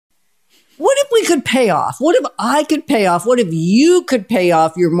we could pay off? What if I could pay off? What if you could pay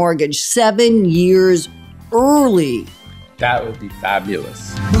off your mortgage 7 years early? That would be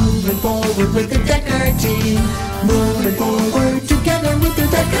fabulous. Moving forward with the Decker team. Moving forward together with the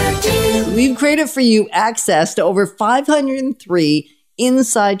Decker team. We've created for you access to over 503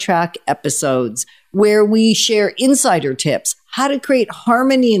 Inside Track episodes where we share insider tips, how to create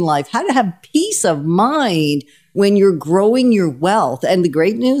harmony in life, how to have peace of mind when you're growing your wealth. And the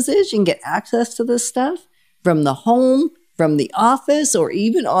great news is you can get access to this stuff from the home, from the office, or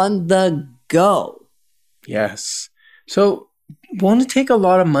even on the go. Yes. So, won't it take a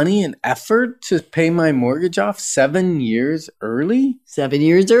lot of money and effort to pay my mortgage off 7 years early? 7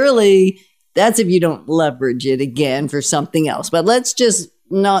 years early. That's if you don't leverage it again for something else. But let's just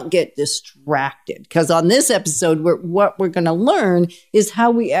not get distracted, because on this episode, what we're going to learn is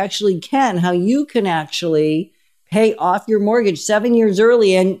how you can actually pay off your mortgage 7 years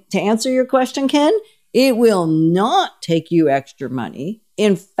early. And to answer your question, Ken, it will not take you extra money.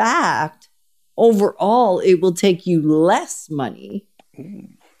 In fact, overall, it will take you less money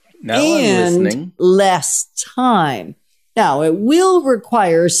Now I'm listening. less time. Now, it will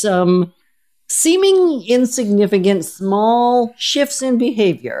require some seemingly insignificant small shifts in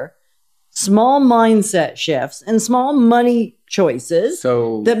behavior, small mindset shifts, and small money choices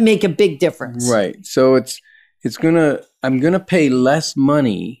that make a big difference. Right. So I'm gonna pay less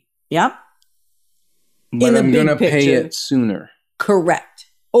money. Yep. But I'm gonna pay it sooner. Correct.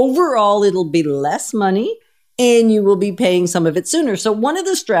 Overall, it'll be less money and you will be paying some of it sooner. So one of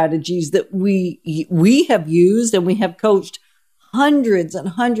the strategies that we have used, and we have coached hundreds and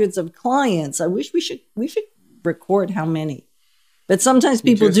hundreds of clients. I wish we should record how many. But sometimes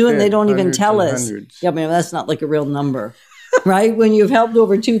people do and they don't even tell us. Hundreds. Yeah, I mean, that's not like a real number, right? When you've helped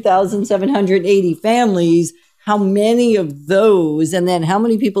over 2,780 families, how many of those, and then how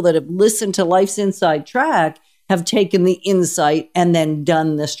many people that have listened to Life's Inside Track have taken the insight and then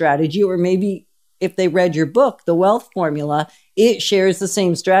done the strategy? Or maybe if they read your book, The Wealth Formula, it shares the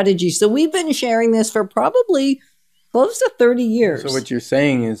same strategy. So we've been sharing this for probably close to 30 years. So what you're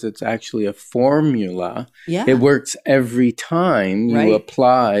saying is it's actually a formula. Yeah. It works every time you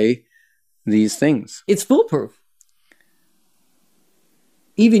apply these things. It's foolproof.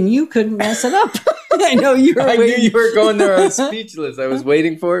 Even you couldn't mess it up. I know you were waiting. I knew you were going there. I was speechless. I was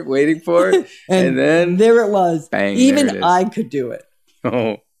waiting for it. And then there it was. Bang, even I could do it.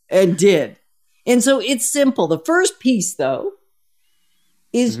 Oh. And did. And so it's simple. The first piece, though,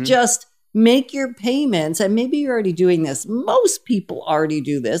 is just make your payments. And maybe you're already doing this. Most people already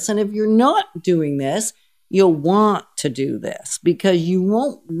do this. And if you're not doing this, you'll want to do this, because you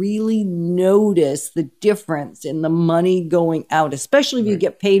won't really notice the difference in the money going out, especially if you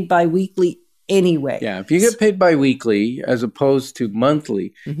get paid biweekly anyway. Yeah, if you get paid biweekly as opposed to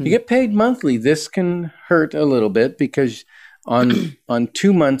monthly, you get paid monthly, this can hurt a little bit, because on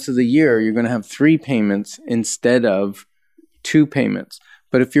 2 months of the year, you're going to have 3 payments instead of 2 payments.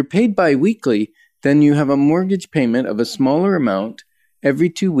 But if you're paid biweekly, then you have a mortgage payment of a smaller amount every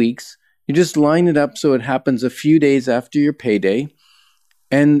 2 weeks. You just line it up so it happens a few days after your payday,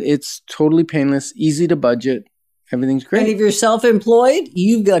 and it's totally painless, easy to budget. Everything's great. And if you're self-employed,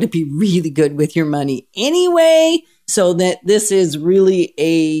 you've got to be really good with your money anyway, so that this is really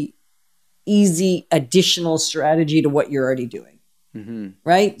a easy additional strategy to what you're already doing,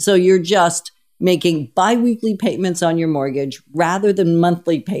 right? So you're just making biweekly payments on your mortgage rather than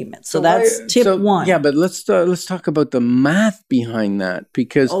monthly payments. So that's tip one. Yeah, but let's talk about the math behind that,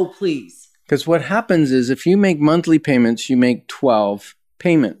 because please. Because what happens is if you make monthly payments, you make 12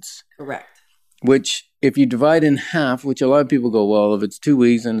 payments. Correct. Which if you divide in half, which a lot of people go, well, if it's 2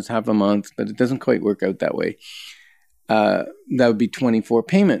 weeks and it's half a month, but it doesn't quite work out that way. That would be 24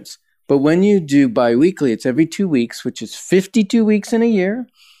 payments. But when you do biweekly, it's every 2 weeks, which is 52 weeks in a year.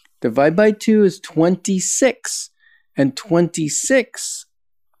 Divide by 2 is 26. And 26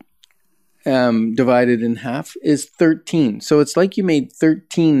 divided in half is 13. So it's like you made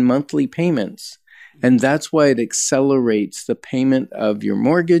 13 monthly payments. And that's why it accelerates the payment of your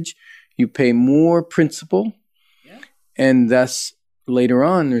mortgage. You pay more principal. Yeah. And thus, later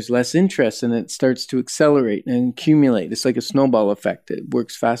on, there's less interest, and it starts to accelerate and accumulate. It's like a snowball effect. It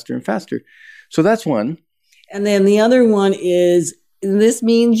works faster and faster. So that's one. And then the other one is, this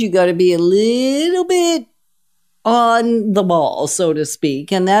means you got to be a little bit on the ball, so to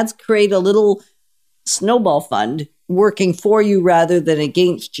speak. And that's create a little snowball fund working for you rather than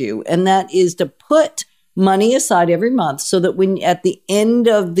against you. And that is to put money aside every month so that when at the end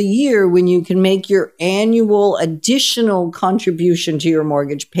of the year, when you can make your annual additional contribution to your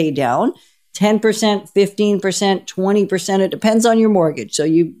mortgage pay down, 10%, 15%, 20%. It depends on your mortgage. So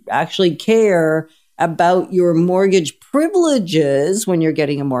you actually care about your mortgage privileges when you're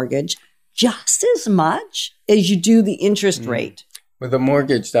getting a mortgage just as much as you do the interest rate. With a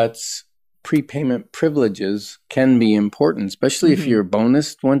mortgage, that's prepayment privileges can be important, especially if you're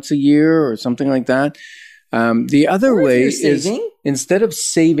bonused once a year or something like that. The other way is instead of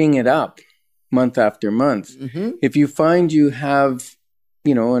saving it up month after month, if you find you have,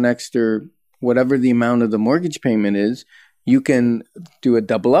 an extra, whatever the amount of the mortgage payment is, you can do a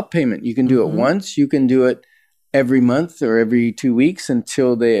double up payment. You can do it once. You can do it every month or every 2 weeks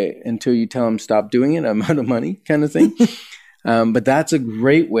until you tell them stop doing it. I'm out of money, kind of thing. But that's a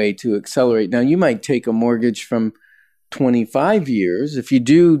great way to accelerate. Now, you might take a mortgage from 25 years. If you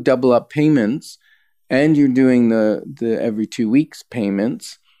do double up payments and you're doing the every 2 weeks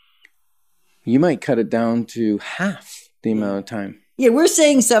payments, you might cut it down to half the amount of time. Yeah, we're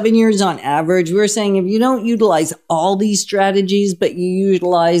saying 7 years on average. We're saying if you don't utilize all these strategies, but you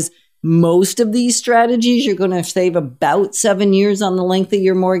utilize most of these strategies, you're going to save about 7 years on the length of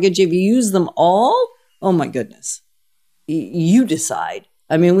your mortgage. If you use them all, oh my goodness. You decide.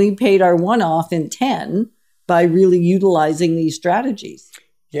 I mean, we paid our one off in 10 by really utilizing these strategies.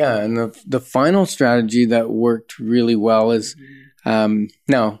 Yeah, and the final strategy that worked really well is,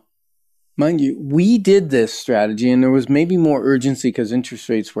 now, mind you, we did this strategy and there was maybe more urgency because interest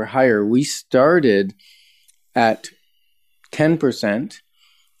rates were higher. We started at 10%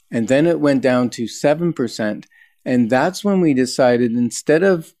 and then it went down to 7%. And that's when we decided instead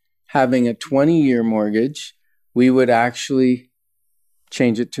of having a 20-year mortgage, we would actually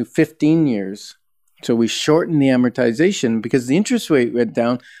change it to 15 years. So we shortened the amortization because the interest rate went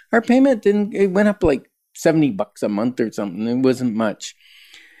down. Our payment it went up like $70 a month or something. It wasn't much.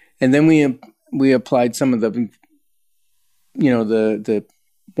 And then we applied some of the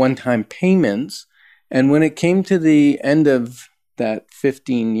one-time payments. And when it came to the end of that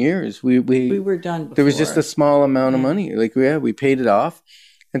 15 years, we were done before. There was just a small amount of money. We paid it off.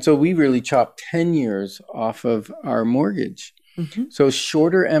 And so we really chopped 10 years off of our mortgage. So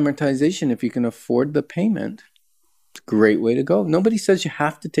shorter amortization, if you can afford the payment, it's a great way to go. Nobody says you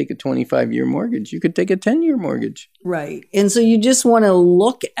have to take a 25-year mortgage. You could take a 10-year mortgage. Right. And so you just want to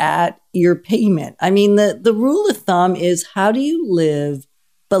look at your payment. I mean, the rule of thumb is how do you live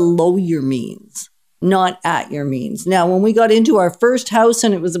below your means, not at your means. Now, when we got into our first house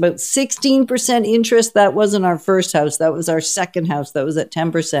and it was about 16% interest, that wasn't our first house. That was our second house. That was at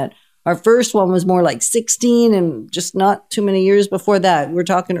 10%. Our first one was more like 16 and just not too many years before that. We're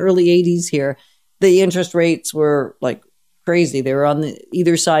talking early 80s here. The interest rates were like crazy. They were on the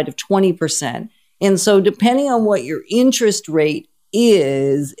either side of 20%. And so depending on what your interest rate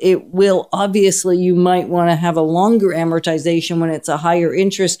is, it will obviously, you might want to have a longer amortization when it's a higher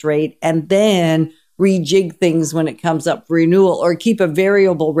interest rate and then rejig things when it comes up for renewal or keep a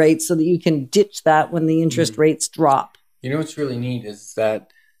variable rate so that you can ditch that when the interest rates drop. You know what's really neat is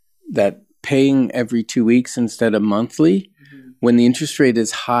that paying every 2 weeks instead of monthly, when the interest rate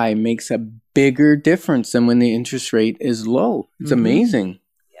is high, makes a bigger difference than when the interest rate is low. It's amazing.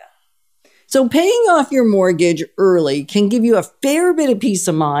 Yeah. So paying off your mortgage early can give you a fair bit of peace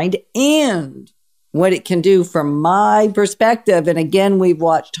of mind, and what it can do from my perspective, and again, we've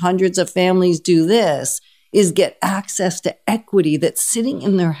watched hundreds of families do this, is get access to equity that's sitting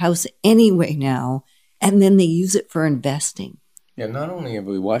in their house anyway now, and then they use it for investing. Yeah, not only have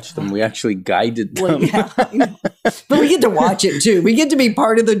we watched them, we actually guided them. Well, yeah, I know. But we get to watch it too. We get to be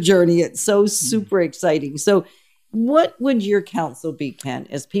part of the journey. It's so super exciting. So what would your counsel be, Ken,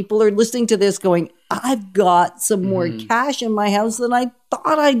 as people are listening to this going, I've got some more cash in my house than I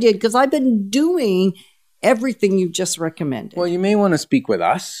thought I did because I've been doing everything you've just recommended. Well, you may want to speak with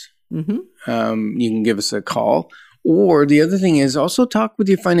us. You can give us a call. Or the other thing is also talk with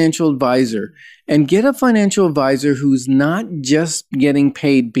your financial advisor and get a financial advisor who's not just getting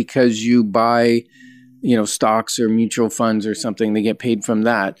paid because you buy, stocks or mutual funds or something. They get paid from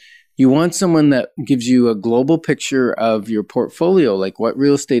that. You want someone that gives you a global picture of your portfolio, like what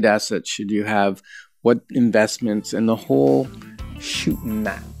real estate assets should you have, what investments, and the whole shooting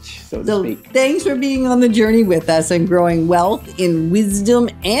match, so to speak. Thanks for being on the journey with us and growing wealth in wisdom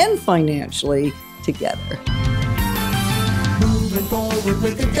and financially together. Moving forward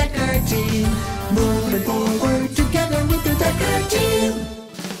with the Decker team. Moving forward.